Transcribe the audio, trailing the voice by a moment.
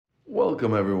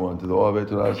Welcome everyone to the Ohavei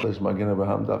Torah / Magen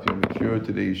Avraham Daf Yom Kippur.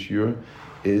 Today's shiur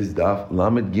is Daf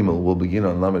Lamed Gimel. We'll begin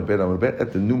on Lamed Bet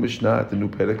at the new Mishnah, at the new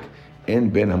Perek,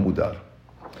 and Ben Hamudar.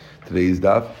 Today's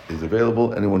Daf is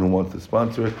available. Anyone who wants to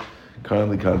sponsor it,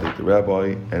 kindly contact the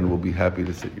rabbi, and we'll be happy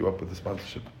to set you up with the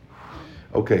sponsorship.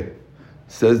 Okay,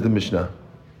 says the Mishnah.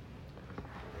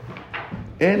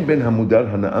 And Ben Hamudar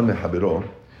Hana'am Mehabero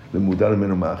Lemudar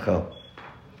Menu Ma'achal.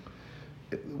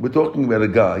 We're talking about a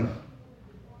guy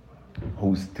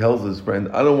who tells his friend,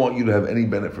 I don't want you to have any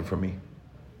benefit from me.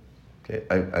 Okay,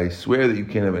 I swear that you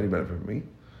can't have any benefit from me.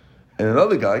 And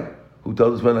another guy who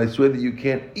tells his friend, I swear that you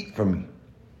can't eat from me.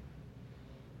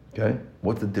 Okay,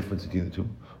 what's the difference between the two?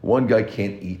 One guy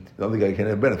can't eat, the other guy can't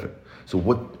have benefit. So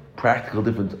what practical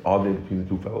difference are there between the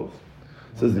two fellows?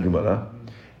 Says the Gemara,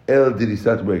 El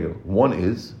dirisat regel. One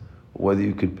is whether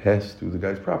you could pass through the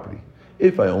guy's property.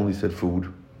 If I only said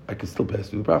food, I could still pass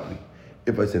through the property.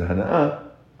 If I said hana'ah,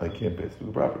 I can't pass through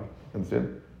the property.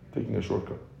 Understand? Taking a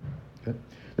shortcut. Okay.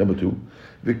 Number two,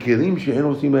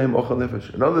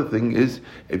 another thing is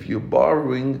if you're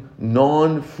borrowing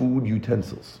non-food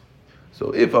utensils.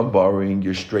 So if I'm borrowing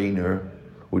your strainer,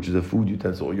 which is a food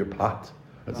utensil, or your pot,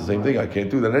 that's the same thing. I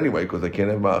can't do that anyway because I can't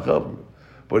have ma'achal from you.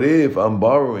 But if I'm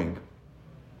borrowing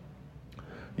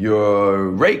your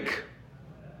rake,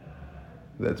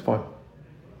 that's fine.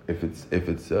 If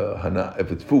it's hana,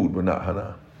 if it's food, but not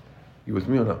hana. You with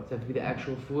me or not? Does it have to be the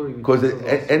actual food? Because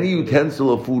any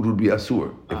utensil of food would be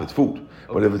asur if it's food. Okay.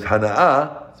 But if it's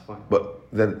hana'ah, that's fine. But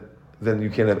then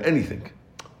you can't have anything.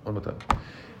 One more time.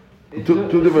 Two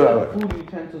different food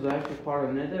utensils are actually part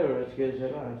of neder or it's good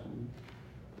or something.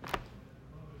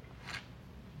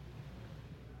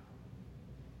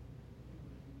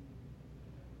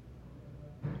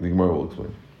 The Gemara will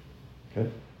explain.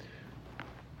 Okay.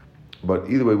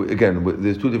 But either way, again,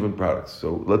 there's two different products.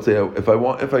 So let's say if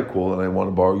I call and I want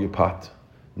to borrow your pot,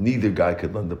 neither guy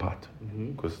could lend the pot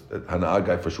because the hana'ah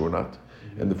guy for sure not,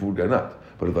 and the food guy not.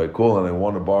 But if I call and I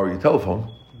want to borrow your telephone,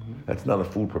 that's not a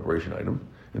food preparation item,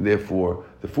 and therefore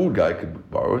the food guy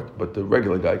could borrow it, but the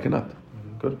regular guy cannot.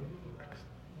 Good.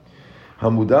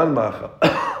 Hamudan ma'achal.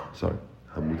 Sorry.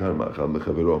 Hamudan ma'achal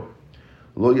mechavero.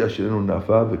 Lo yashirenu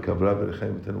nafa v'kavra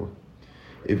v'rechem v'tenur.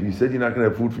 If you said you're not going to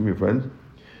have food from your friend,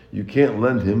 you can't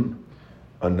lend him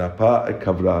a napa, a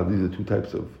kavra. These are two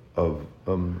types of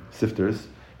sifters.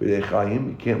 You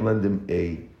can't lend him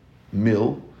a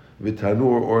mill,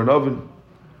 v'tanur, or an oven.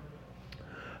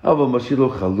 But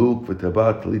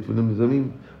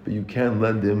you can't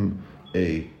lend him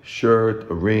a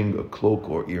shirt, a ring, a cloak,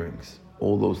 or earrings.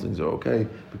 All those things are okay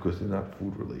because they're not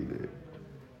food related.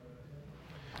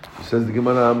 It says the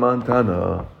Gemara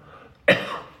Mantana.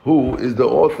 Who is the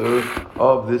author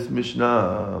of this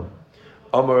Mishnah?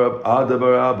 Amar Rab Ada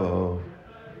bar Abba.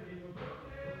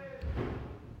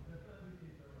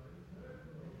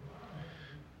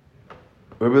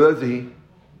 Rabbi Lezi,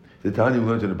 the Tanya we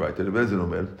learned in the Brayta. Rabbi Lezi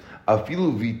Omer,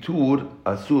 Afilu vitur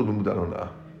asur b'mudar hana'ah.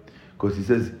 Because he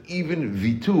says even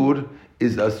vitur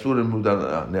is asur b'mudar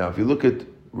hana'ah. Now, if you look at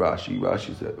Rashi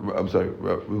said,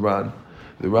 Ran.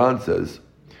 The Ran says,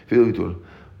 Afilu vitur.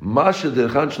 מה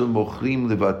שדרכן של מוכרים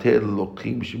לבטל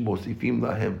לוקחים שמוסיפים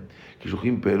להם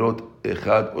כשלוחים פירות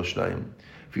אחד או שניים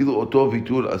אפילו אותו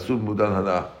ויתור אסור במודן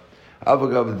הנאה אף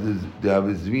אגב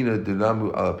דהבזמינה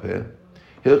דנמו על הפה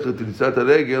הלכת תריסת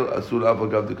הרגל אסור אף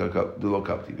אגב דלא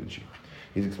קפתי בנשי.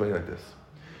 He's explaining like this.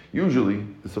 Usually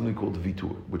there's something called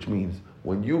vitur, which means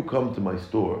when you come to my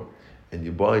store and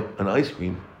you buy an ice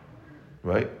cream,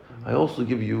 right, I also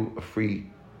give you a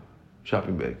free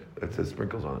shopping bag that says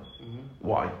sprinkles on it.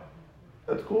 Why?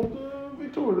 That's called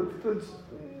vitur. That's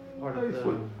nice.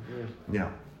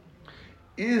 Now,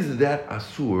 is that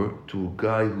asur to a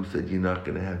guy who said you're not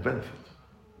going to have benefit?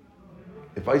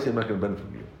 If I say I'm not going to benefit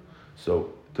from you,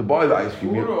 so to buy the ice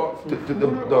cream,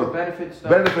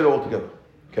 benefit altogether.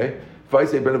 Okay. If I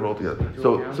say benefit altogether,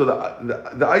 so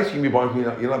the ice cream you're buying from me,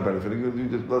 you're not benefiting.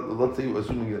 Let's say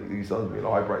assuming that you're selling me at a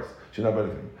high price, you're not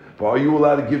benefiting. But are you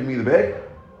allowed to give me the bag?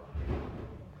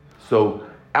 So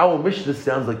our Mishnah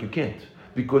sounds like you can't,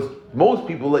 because most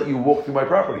people let you walk through my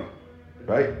property,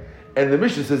 right? And the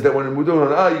Mishnah says that when in Mudar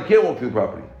Hana'ah, you can't walk through the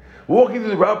property. Walking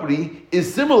through the property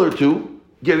is similar to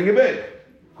getting a bag,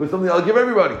 because something I'll give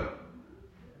everybody,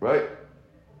 right?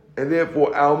 And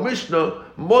therefore, our Mishnah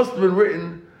must have been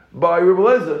written by Rebbe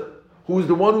Lezer, who's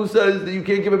the one who says that you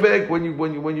can't give a bag when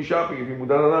you're shopping. If you're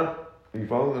Mudar Hana'ah, are you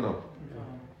following or no?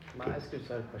 I'll ask you a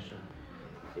side question.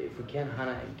 If we can't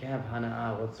have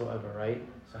hana'ah whatsoever, right?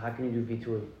 So how can you do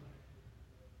vitur?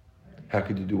 How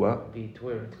could you do what?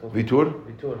 Vitur. Vitur?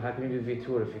 Vitur. How can you do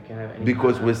vitur if you can't have any?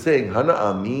 Because hana'ah? we're saying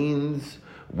hana'ah means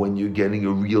when you're getting a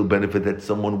real benefit that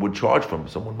someone would charge from,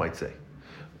 someone might say.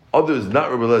 Others,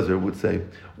 not Rebbe Lezer, would say,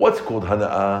 what's called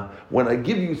hana'ah? When I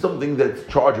give you something that's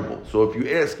chargeable. So if you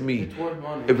ask me, It's worth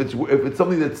money. if it's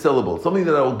something that's sellable, something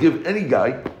that I will give any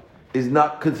guy is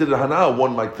not considered hana'ah,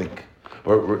 one might think.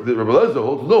 But Rebbe Lezer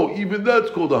holds, no, even that's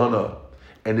called a hana'ah.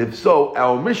 And if so,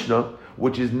 our Mishnah,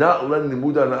 which is not letting the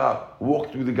muda hana'ah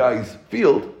walk through the guy's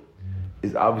field,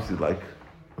 is obviously like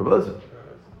Rebbe Lezer.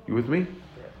 You with me?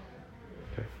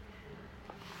 Okay.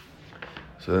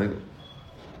 So then,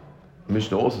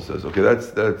 Mishnah also says, okay,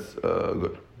 that's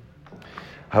good.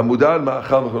 Hamudan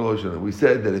ma'achal mechol. We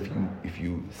said that if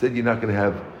you said you're not going to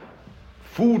have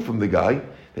food from the guy,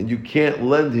 then you can't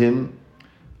lend him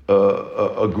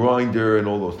a grinder and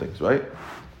all those things, right?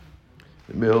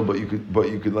 The mill, but you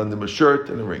could lend him a shirt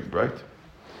and a ring, right? It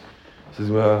says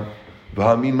v'hamin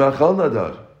ma'achal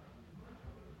nadar.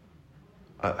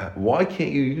 Why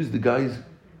can't you use the guy's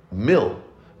mill?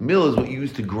 Mill is what you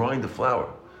use to grind the flour.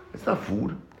 It's not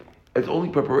food. It's only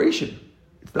preparation.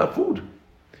 It's not food.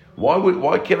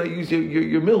 Why can't I use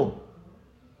your mill?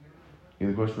 You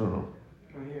have a question or no?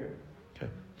 Right here. Okay.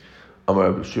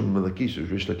 Amar Rabbi Shimon Lakish,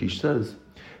 Rish Lakish says,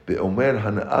 "Be'omer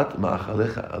hana'at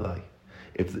ma'achalecha alai."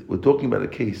 If we're talking about a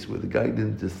case where the guy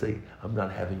didn't just say, "I'm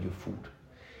not having your food,"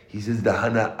 he says the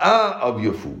hana'ah of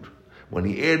your food. When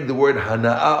he added the word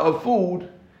hana'ah of food,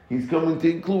 he's coming to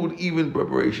include even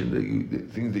preparation, the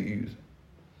things that you use.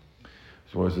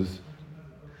 So it says,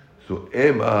 so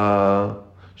ema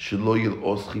shelo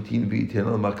yil'os chitin v'yiten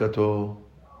al makato.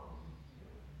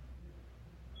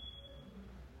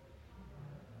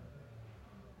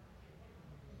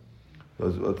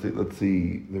 Let's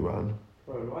see the Ran.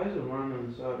 Bro, why is it Ran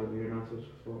on the side over here not supposed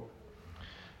to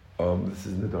fall? This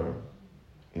is Nedarim.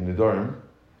 In Nedarim,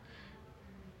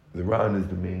 the Ran is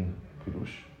the main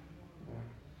Pirush.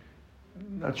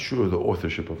 Not sure the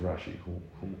authorship of Rashi, who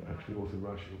actually authored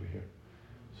Rashi over here.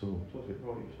 So, Supposed to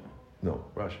fall, you said. no,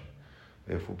 Rashi.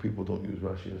 Therefore, people don't use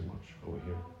Rashi as much over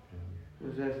here. What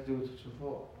does that have to do with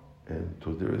Tosafot? And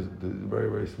so there's very,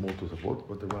 very small to support,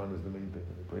 but the Ran is the main thing.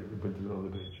 They printed it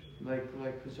on the page. Like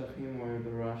Pesachim where the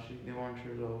Rashi, they weren't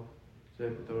sure though. So they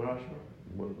put the Rashi.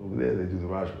 Well, over there, they do the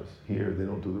Rashbas. Here, they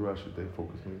don't do the Rashi. They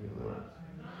focus mainly on the Ran.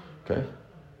 Okay?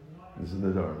 This is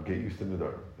Nedarim. Get used to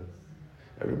Nedarim.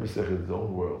 Every Masech is its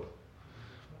own world.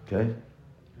 Okay?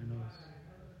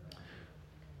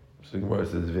 So the Gemara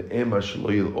says, "Ve'ema shelo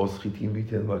yil'os chitin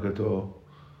v'yiten makato."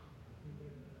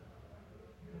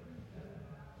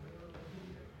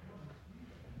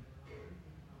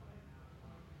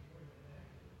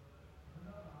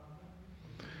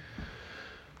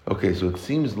 Okay, so it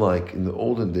seems like in the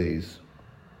olden days,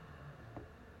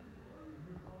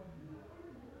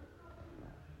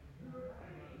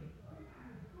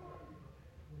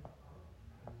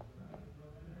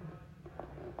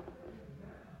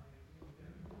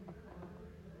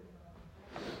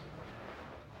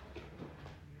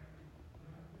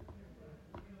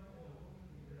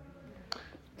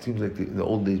 in the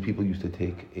old days, people used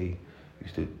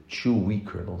to chew wheat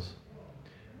kernels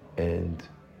and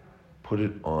put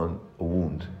it on a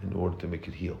wound in order to make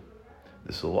it heal.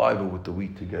 The saliva with the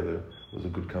wheat together was a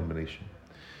good combination.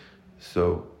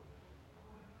 So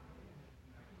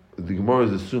the Gemara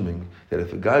is assuming that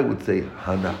if a guy would say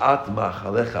hana'at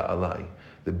ma'achalecha alai,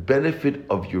 the benefit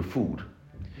of your food,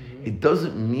 it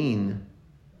doesn't mean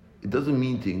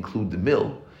to include the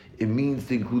mill. It means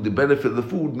to include the benefit of the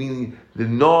food, meaning the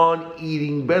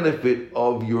non-eating benefit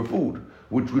of your food,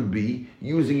 which would be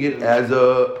using it as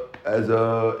a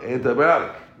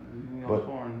antibiotic,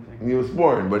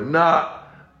 Neosporin, but not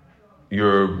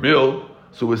your mill.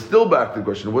 So we're still back to the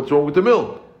question: what's wrong with the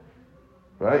mill?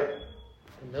 Right?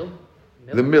 The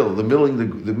mill? The mill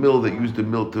that used the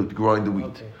mill to grind the wheat.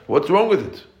 Okay. What's wrong with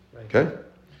it? Right. Okay.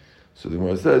 So the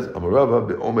Gemara says, "Amarava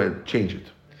be'omer," change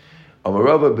it.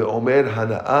 Amarava be'omer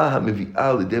hana'ah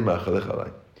ha'mevi'ah l'dei ma'achalech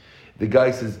alai. The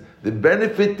guy says the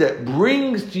benefit that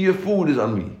brings to your food is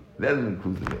on me. That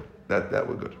includes the mill. That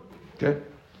we're good. Okay.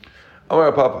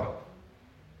 Amar Papa.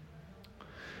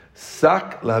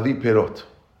 Sak lavi perot.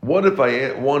 What if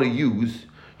I want to use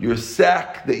your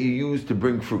sack that you use to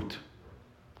bring fruit?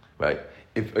 Right.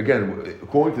 If again,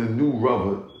 according to the new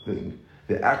Rava thing,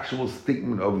 the actual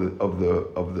statement of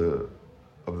the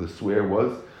swear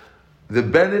was the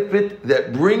benefit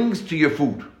that brings to your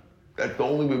food. That's the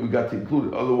only way we got to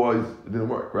include it. Otherwise, it didn't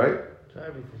work, right? So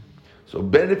everything. So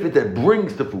benefit that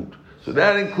brings to food. So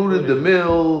that included the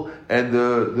mill and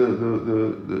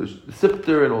the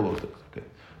sifter and all those things. Okay.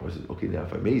 I said, okay, now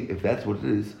if that's what it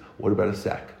is, what about a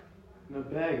sack? The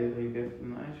bag that they get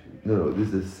from the ice cream. No,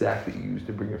 this is a sack that you use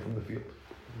to bring it from the field.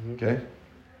 Mm-hmm. Okay?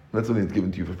 Not something that's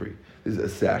given to you for free. This is a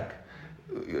sack.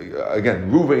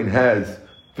 Again, Ruvain has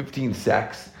 15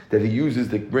 sacks that he uses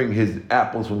to bring his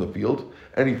apples from the field,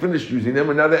 and he finished using them,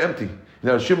 and now they're empty.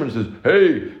 Now Shimon says,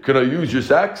 "Hey, can I use your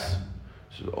sacks?"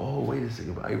 He says, "Oh, wait a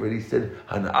second. I already said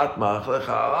hanat ma'achlecha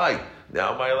alai.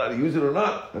 Now am I allowed to use it or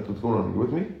not?" That's what's going on. You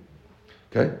with me?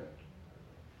 Okay.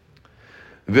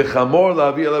 V'chamor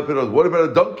la'avi ala pirot. What about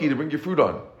a donkey to bring your fruit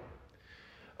on?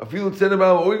 A field send him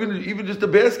out, or even just a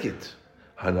basket.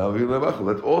 Hanavi l'machal.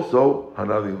 That's also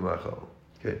hanavi l'machal.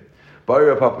 Okay. Bari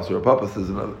Rapapa. So Rapapa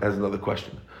has another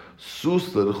question.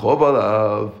 Sus l'chov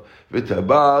alav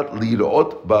v'tabat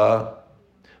li'rot ba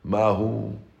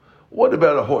mahu. What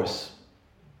about a horse?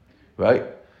 Right?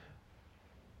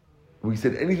 We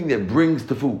said anything that brings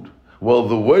to food. Well,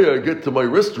 the way I get to my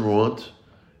restaurant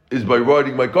is by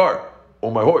riding my car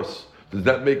or my horse. Does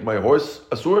that make my horse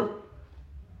asur?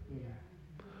 Yeah.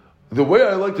 The way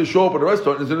I like to show up at a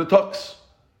restaurant is in a tux.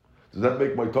 Does that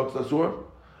make my tux asur?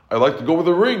 I like to go with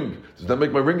a ring. Does that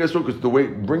make my ring asur because the way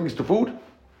it brings to food?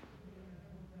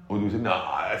 Or do we say, no,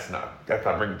 that's not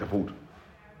bringing to food?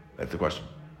 That's the question.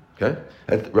 Okay?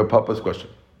 That's Rav Papa's question.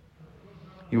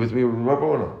 You with me, Rav Papa,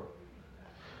 or no?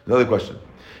 Another question.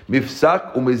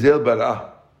 Mifsak umizel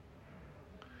bara.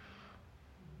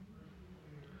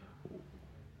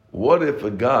 What if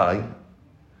a guy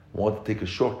wants to take a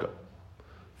shortcut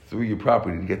through your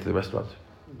property to get to the restaurant?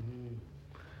 Mm-hmm.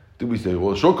 Do we say,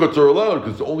 well, shortcuts are allowed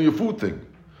because it's only a food thing?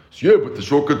 So yeah, but the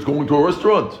shortcut's going to a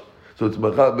restaurant. So it's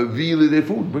mevili de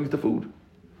food, brings the food.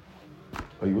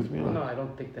 Are you with me? No, I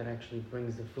don't think that actually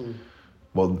brings the food.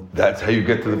 Well, that's how you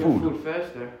get to the food. Food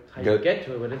faster. How you get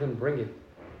to it, but it doesn't bring it.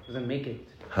 It doesn't make it.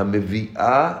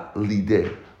 Hamevi'ah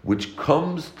lideh, which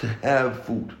comes to have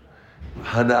food.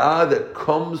 Hana'ah that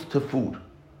comes to food.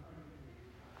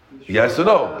 Yes or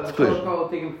no? It's clear. The will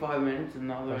take him 5 minutes, and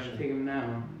the other will take him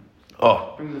now.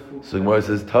 Oh, bring the food. So Gemara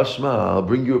says, Tashma, I'll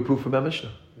bring you a proof from my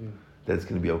Mishnah. That's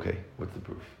going to be okay. What's the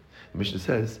proof? The Mishnah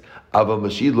says, Ava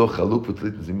Mashid lo chaluk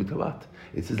v'tlit zimitalat.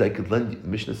 It says I could lend you. The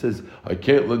Mishnah says I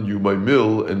can't lend you my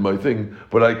mill and my thing,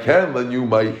 but I can lend you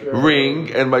my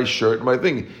ring and my shirt and my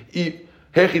thing.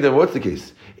 Then what's the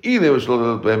case? If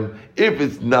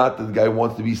it's not that the guy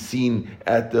wants to be seen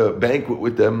at the banquet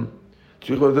with them,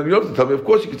 you don't have to tell me. Of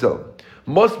course you can tell him.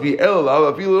 Must be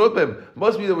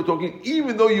must be that we're talking.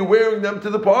 Even though you're wearing them to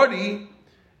the party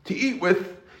to eat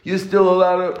with, you're still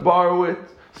allowed to borrow it.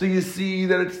 So you see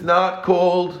that it's not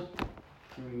called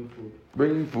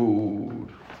bringing food.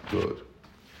 Good.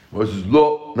 Versus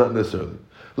lo, not necessarily.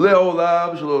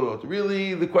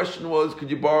 Really, the question was, could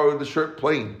you borrow the shirt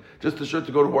plain? Just the shirt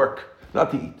to go to work,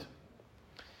 not to eat.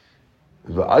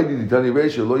 Since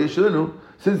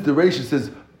the Reisha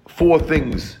says 4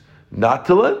 things not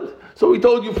to lend, so we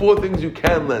told you 4 things you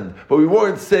can lend, but we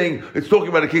weren't saying it's talking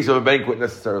about a case of a banquet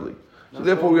necessarily. So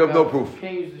therefore we have no proof.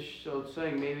 So it's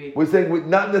saying maybe we're saying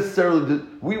not necessarily.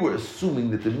 We were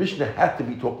assuming that the Mishnah had to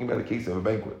be talking about a case of a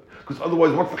banquet, because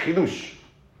otherwise, what's the chidush,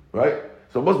 right?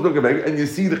 So it must be talking about banquet, and you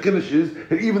see the chidush is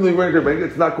that even though you're wearing a banquet,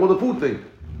 it's not called a food thing.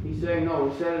 He's saying no.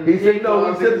 We said in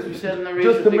the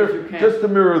ratio just to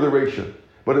mirror the ratio,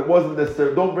 but it wasn't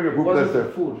necessarily. Don't bring a proof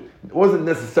necessarily. Food. It wasn't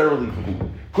necessarily for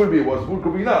food. Could be it was food,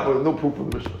 could be not, but no proof from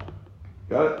the Mishnah.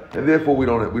 Got it? And therefore we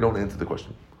don't answer the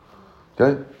question.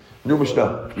 Okay. New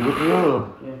Mishnah. You looking at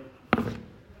it?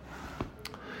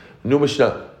 New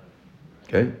Mishnah.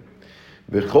 Okay?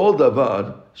 V'chol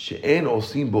davar she'en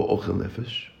osim bo ochel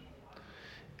nefesh.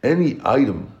 Any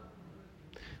item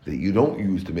that you don't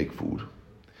use to make food,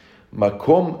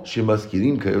 makom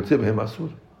shemaskirim kayotze b'hem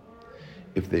asur.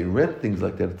 If they rent things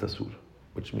like that, it's asur.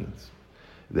 Which means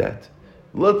that,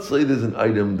 let's say there's an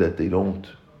item that they don't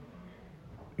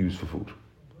use for food.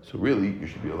 So really, you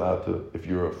should be allowed to, if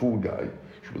you're a food guy, you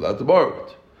should be allowed to borrow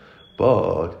it.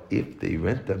 But if they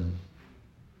rent them,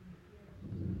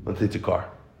 let's say it's a car,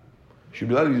 you should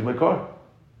be allowed to use my car,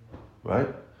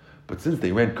 right? But since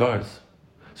they rent cars,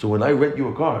 so when I rent you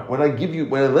a car, when I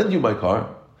lend you my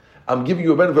car, I'm giving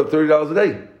you a benefit of $30 a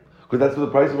day, because that's the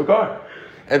price of a car.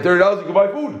 And $30 you can buy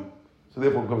food. So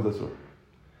therefore it becomes asur.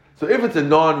 So if it's a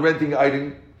non-renting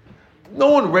item, no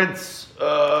one rents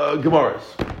Gemaras.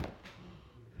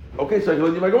 Okay, so I can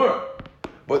lend you my Gemara.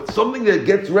 But something that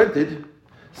gets rented,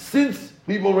 since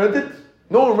people rent it,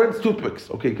 no one rents toothpicks.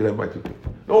 Okay, you can have my toothpick.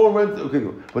 No one rents, okay,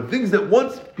 go. But things that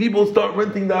once people start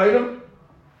renting the item,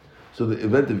 so the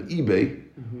event of eBay,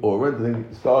 or renting,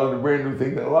 started a brand new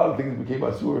thing, that a lot of things became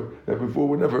asur, that before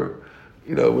were never,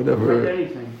 rent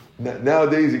anything.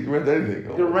 Nowadays you can rent anything.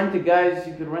 You could rent a guy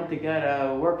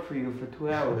to work for you for 2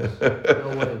 hours. No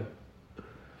way.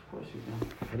 Of course you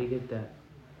can. How do you get that?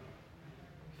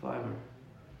 Fiverr.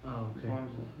 Oh, okay.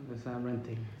 That's not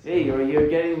renting. Hey, you're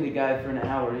getting the guy for an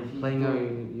hour. If he's Playing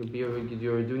doing-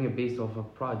 you're doing it based off a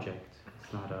project.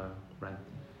 It's not a rent.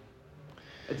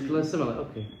 It's less similar.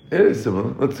 Okay. It is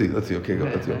similar. Let's see. Okay, go.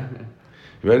 Let's go.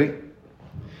 You ready?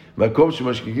 Makom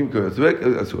shemashkikim k'yatzvek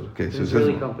asur. Okay, so it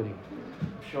Israeli says. company.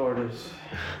 Sure it is.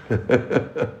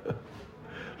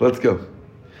 Let's go.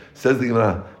 Says the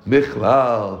Gemara,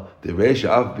 Michlal the Reisha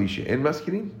av b'she'en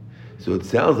maskinim. So it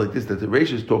sounds like this, that the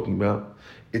Reisha is talking about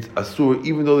it's asur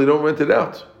even though they don't rent it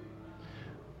out,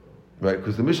 right?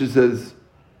 Because the Mishnah says,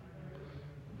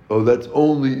 oh, that's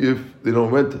only if they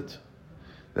don't rent it.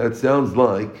 That sounds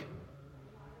like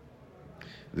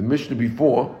the Mishnah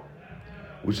before,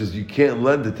 which says you can't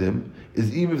lend it to him,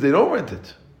 is even if they don't rent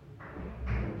it.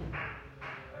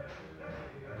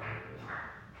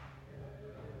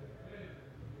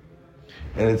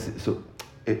 And it's so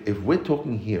if we're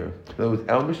talking here, in other words,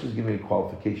 our Mishnah is giving a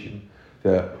qualification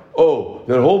that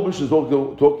that whole Mishnah is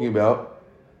also talking about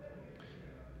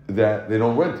that they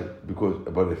don't rent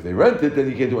it, but if they rent it, then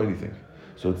you can't do anything.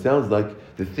 So it sounds like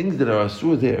the things that are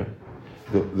asur there,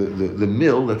 the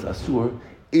mill that's asur,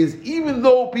 is even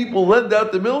though people lend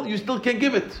out the mill, you still can't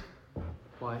give it.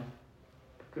 Why?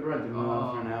 Could rent the mill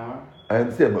out for an hour. I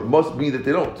understand, but it must be that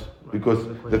they don't, because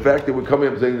the fact that we're coming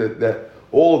up saying that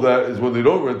all of that is when they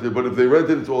don't rent it, but if they rent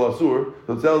it, it's all asur.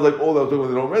 So it sounds like all that when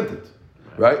they don't rent it,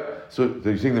 right? So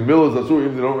you're saying the mill is asur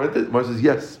even if they don't rent it? Mar says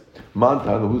yes. Man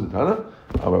Tana, who's the Tana?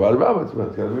 It's got to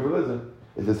be Rebbe Lezer.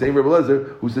 It's the same Rebbe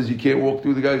Lezer who says you can't walk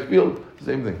through the guy's field. It's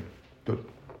the same thing. Good.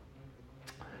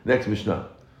 Next Mishnah.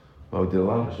 Oh, we did a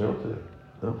lot of Mishnah today.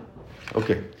 No?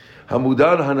 Okay.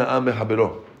 Hamudar hana'a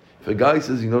mechabero. If a guy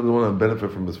says he doesn't want to benefit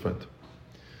from his friend.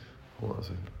 Hold on a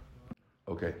second.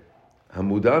 Okay.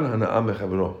 Hamudar hana'a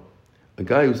mechabero. A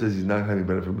guy who says he's not having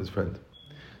benefit from his friend.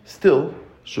 Still,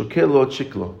 shokelo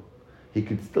chiklo. He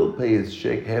could still pay his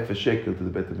half a shekel to the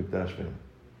Beit HaMikdash for him.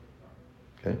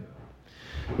 Okay?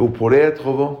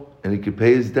 And he could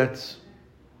pay his debts.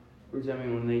 What does that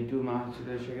mean? When they do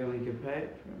Mahachid Shekel, he can pay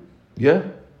it? Yeah.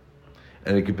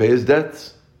 And he could pay his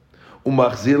debts. And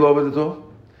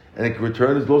he could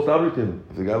return his lost object to him.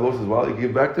 If the guy lost his wallet, he could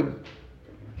give it back to him.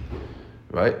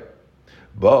 Right?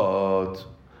 But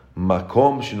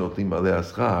makom shenotim alei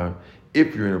aschar,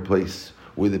 if you're in a place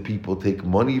where the people take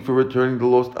money for returning the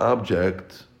lost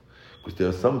object, because there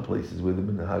are some places where the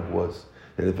minhag was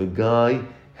that if a guy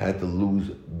had to lose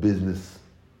business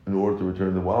in order to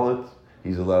return the wallet,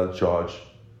 he's allowed to charge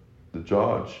the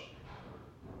charge.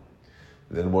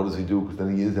 Then what does he do? Because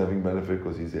then he is having benefit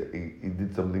because he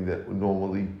did something that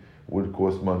normally would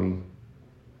cost money.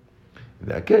 In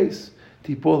that case,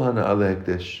 tipol hana'a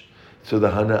lehekdesh. So the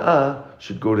hana'a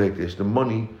should go to hekdesh. The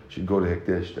money should go to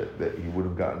hekdesh that he would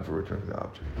have gotten for returning the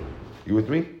object. You with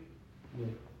me? Yeah.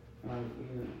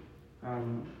 I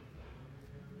don't know.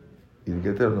 You didn't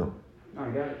get that or no? No, I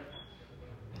got it.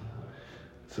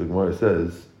 So Gemara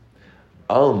says,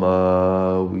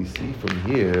 Alma, we see from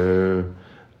here,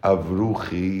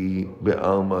 Avruchi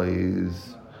be'alma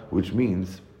is, which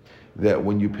means that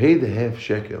when you pay the half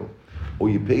shekel, or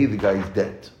you pay the guy's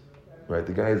debt, right?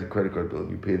 The guy has a credit card bill,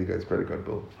 you pay the guy's credit card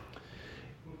bill.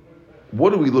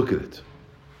 What do we look at it?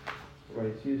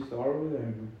 Right, see the star over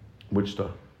there? Which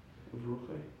star?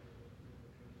 Avruche.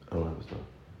 I don't have a star.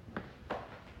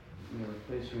 Yeah,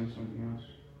 replacing with something else.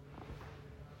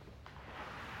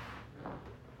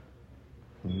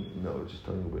 No, it's just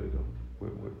telling you where to go.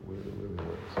 Where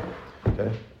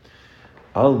okay?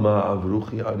 Alma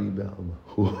avruchi ari be'alma.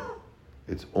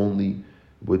 It's only,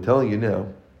 we're telling you now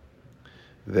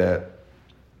that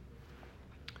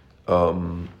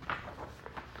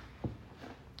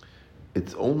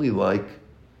it's only like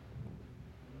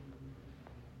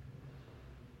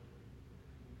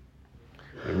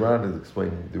Iran is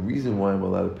explaining the reason why I'm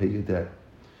allowed to pay your debt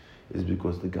is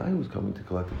because the guy who's coming to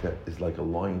collect the debt is like a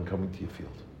lion coming to your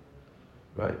field,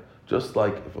 right? Just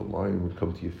like if a lion would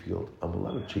come to your field, I'm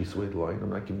allowed to chase away the lion.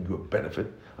 I'm not giving you a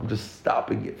benefit. I'm just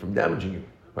stopping it from damaging you,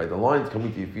 right? The lion's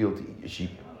coming to your field to eat your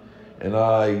sheep, and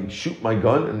I shoot my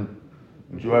gun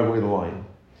and drive away the lion.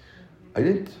 I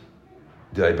didn't.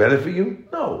 Did I benefit you?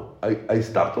 No. I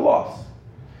stopped the loss.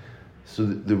 So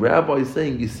the rabbi is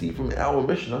saying, you see from our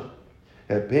Mishnah,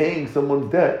 that paying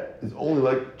someone's debt is only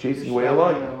like chasing away a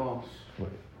lion. Right.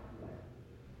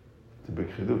 It's a big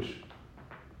chidush.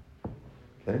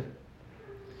 Okay?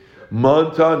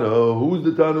 Montana, who's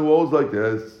the Tana who owes like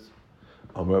this?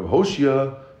 Amar Rav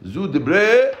Hoshia, Zu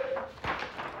Debre,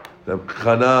 Rav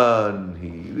Chanan.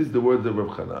 This is the words of Rav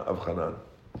Chanan.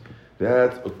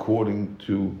 That's according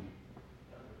to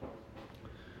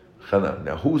Chanan.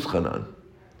 Now, who's Chanan?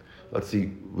 Let's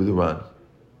see with Iran.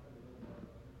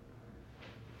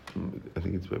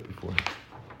 think it's right before.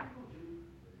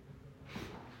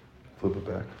 Flip it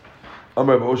back.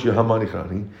 Amar Rav Oshia Hamani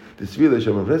Chani. The Tzvi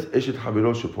Leishamavres Eshet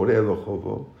Haviro Sheporei Lo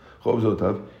Chovo Chov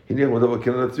Zotav Hiniach Madav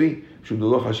Kenan Tzvi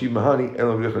Shudolo Hashiv Mahani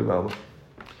Elo V'Yechel Ma'alo.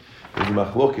 There's a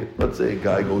machloket. Let's say a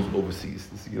guy goes overseas.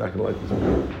 You're not going to like this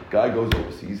one. Guy goes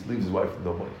overseas, leaves his wife with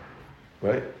no money,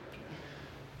 right?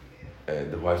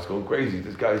 And the wife's going crazy.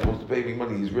 This guy's supposed to pay me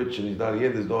money. He's rich and he's not here.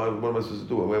 There's no. What am I supposed to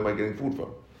do? Where am I getting food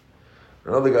from?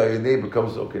 Another guy, your neighbor,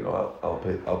 comes. Okay, no, I'll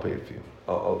pay it for you.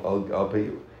 I'll pay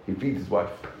you. He feeds his wife.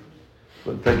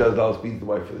 But $10,000 feeds the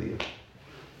wife for the year,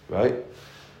 right?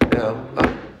 Now,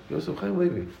 Yosef Chaim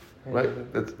Levi,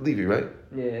 right? That's Levi, right?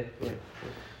 Yeah.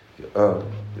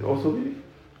 Also Levi?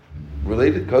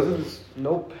 Related cousins?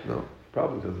 Nope. No,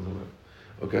 probably cousins.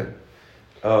 Okay.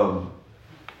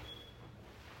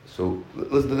 So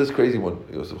listen to this crazy one,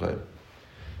 Yosef Chaim.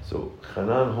 So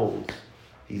Hanan holds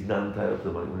he's not entitled to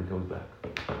the money when he comes back.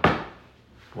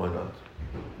 Why not?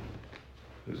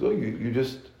 So you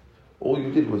just all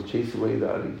you did was chase away the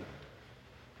Ari.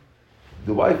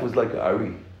 The wife was like an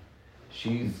Ari.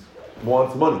 She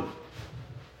wants money.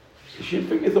 She'd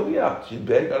figure something out. She'd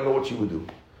beg. I don't know what she would do.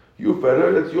 You fed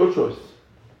her. That's your choice.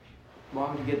 Why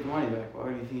would you get the money back? Why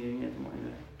do you think you didn't get the money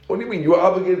back? What do you mean? You're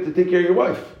obligated to take care of your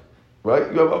wife,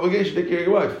 right? You have obligation to take care of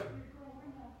your wife.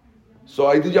 So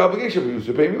I did your obligation for you,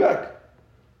 so pay me back.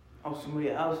 Oh,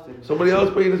 somebody else did. Somebody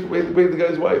else paid the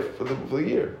guy's wife for the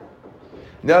year.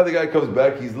 Now the guy comes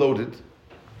back. He's loaded.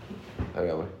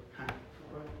 Here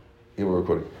we're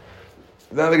recording.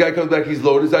 Now the guy comes back. He's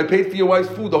loaded. I paid for your wife's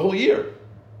food the whole year.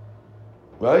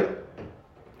 Right?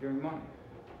 Give me money.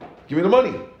 Give me the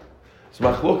money. So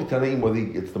Machloket Tanaim whether he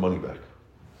gets the money back.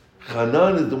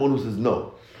 Hanan is the one who says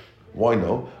no. Why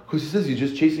no? Because he says you're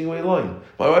just chasing away a lion.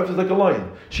 My wife is like a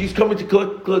lion. She's coming to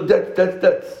collect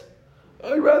debts.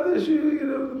 I'd rather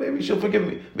maybe she'll forgive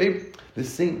me. Maybe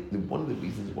one of the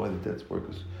reasons why the debts work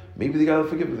is maybe the guy will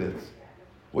forgive the debts.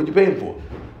 What are you paying for?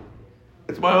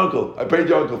 It's my uncle. I paid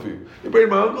your uncle for you. You paid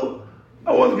my uncle?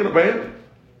 I wasn't going to pay him.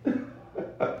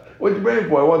 What you paying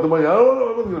for? I want the money. I don't know.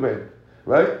 I wasn't going to pay him.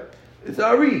 Right? It's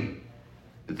Ari.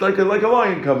 It's like a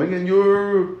lion coming and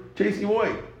you're chasing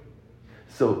away.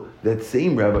 So that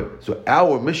same rabbi, so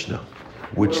our Mishnah,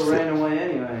 which ran away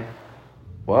anyway.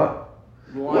 What?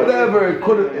 Whatever. It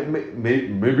could have. Maybe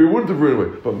it wouldn't have run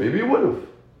away, but maybe it would have.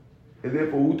 And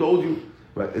therefore, who told you?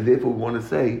 Right. And therefore, we want to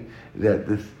say that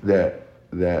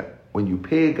when you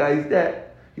pay a guy's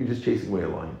debt, you're just chasing away a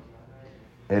lion.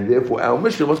 And therefore, our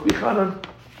Mishnah must be Hanan.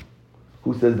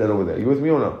 Who says that over there? You with me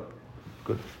or no?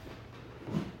 Good.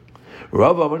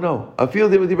 Rav Amar, no. I feel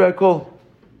they would be call.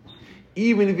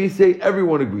 Even if you say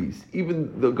everyone agrees,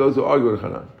 even the guys who argue with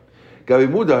Hanan. Gabi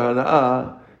muda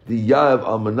hana'a the yav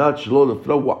al manat shlo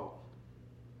leflowa.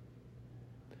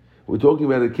 We're talking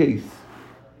about a case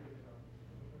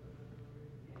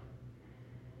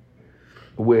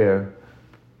where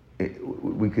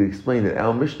we could explain that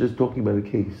our Mishnah is talking about a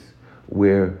case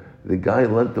where the guy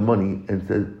lent the money and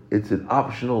said it's an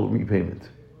optional repayment.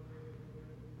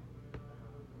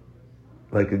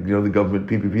 Like, the government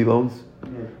PPP loans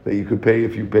that you could pay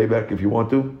if you pay back if you want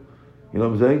to. You know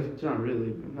what I'm saying? It's not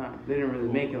really, they didn't really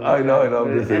make it like I know.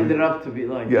 But it ended up to be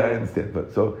like that. I understand.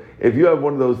 But so, if you have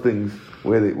one of those things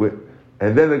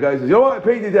and then the guy says, you know what, I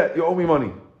paid you that, you owe me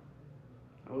money.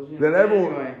 Then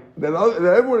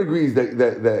everyone agrees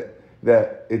that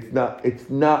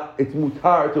it's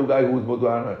mutar to a guy who is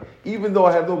mutar. Even though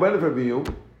I have no benefit from you,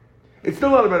 it's still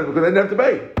not a benefit because I didn't have to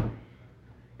pay.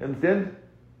 You understand?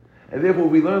 And therefore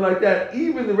we learn like that,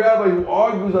 even the rabbi who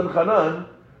argues on Hanan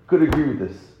could agree with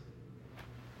this.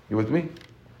 You with me?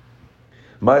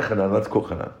 My Hanan, let's quote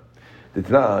Hanan. The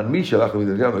guy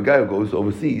who goes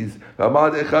overseas,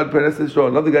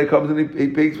 another guy comes and he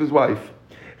pays for his wife.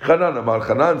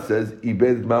 Hanan says, he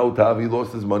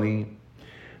lost his money.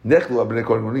 The Bnei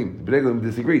Kohanim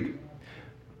disagreed.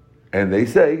 And they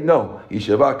say, no,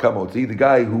 the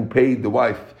guy who paid the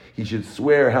wife, he should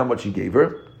swear how much he gave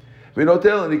her.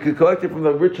 And he could collect it from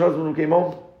the rich husband who came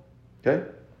home. Okay?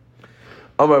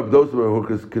 Those who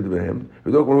could have been him.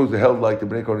 Who's held like the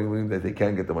Bnei Kohanim that they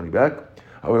can't get the money back.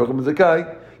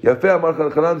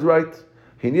 Hanan's right.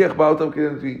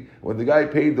 When the guy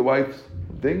paid the wife's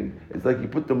thing, it's like he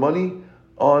put the money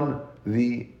on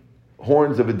the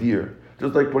horns of a deer.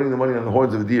 Just like putting the money on the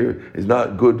horns of a deer is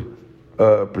not good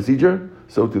procedure,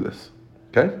 so do this.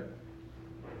 Okay?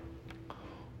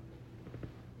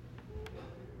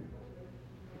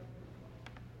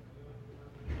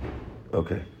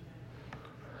 Okay.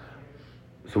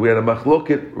 So we had a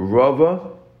machloket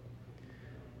Rava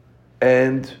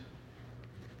and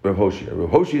Rav Hoshia. Rav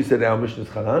Hoshia said our Mishnah is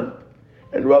Hanan,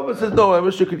 And Rava says, no, a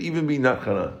Mishnah could even be not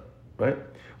Chanan. Right?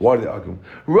 Why did they argue?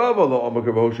 Rava lo Amar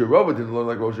Rav Hosher. Rava didn't learn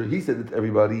like Rav Hosher. He said it to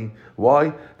everybody.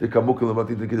 Why?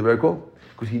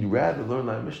 Because he'd rather learn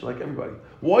like a Mishnah like everybody.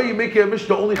 Why are you making a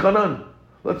Mishnah only Chanan?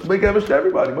 Let's make a Mishnah to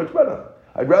everybody. Much better.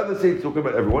 I'd rather say it's talking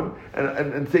about everyone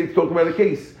and say it's talking about a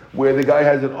case where the guy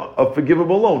has a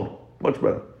forgivable loan. Much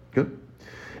better. Good.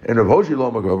 And Rav Hosher lo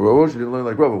Amar Rav Hosher didn't learn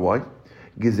like Rava. Why?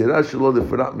 Gezerah shelo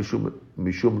lefarat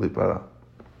mishum lepara.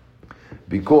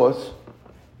 Because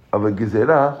of a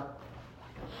gezerah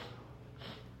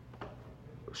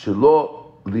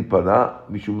shelo lipara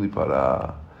mishum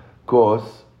lipara.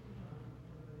 Because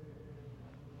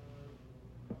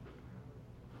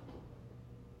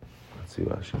let's see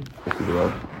Rashi. Let's see the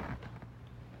Rav.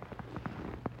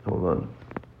 Hold on.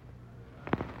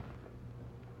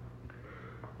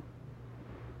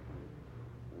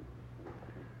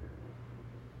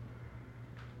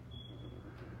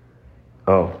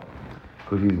 Oh,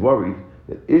 because he's worried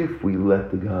that if we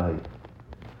let the guy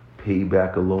pay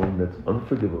back a loan that's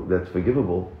unforgivable, that's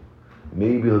forgivable,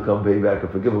 maybe he'll come pay back a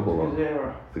forgivable loan.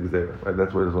 It's a gezerah, right?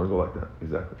 That's why he doesn't want to go like that.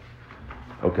 Exactly.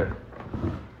 Okay.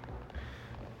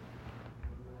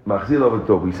 Machzir of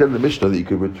Tov. We said in the Mishnah that you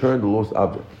could return the lost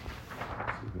object.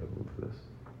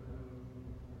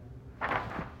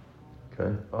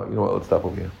 Okay. You know what? Let's stop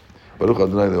over here. Baruch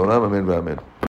Adonai Le'olam. Amen v'amen.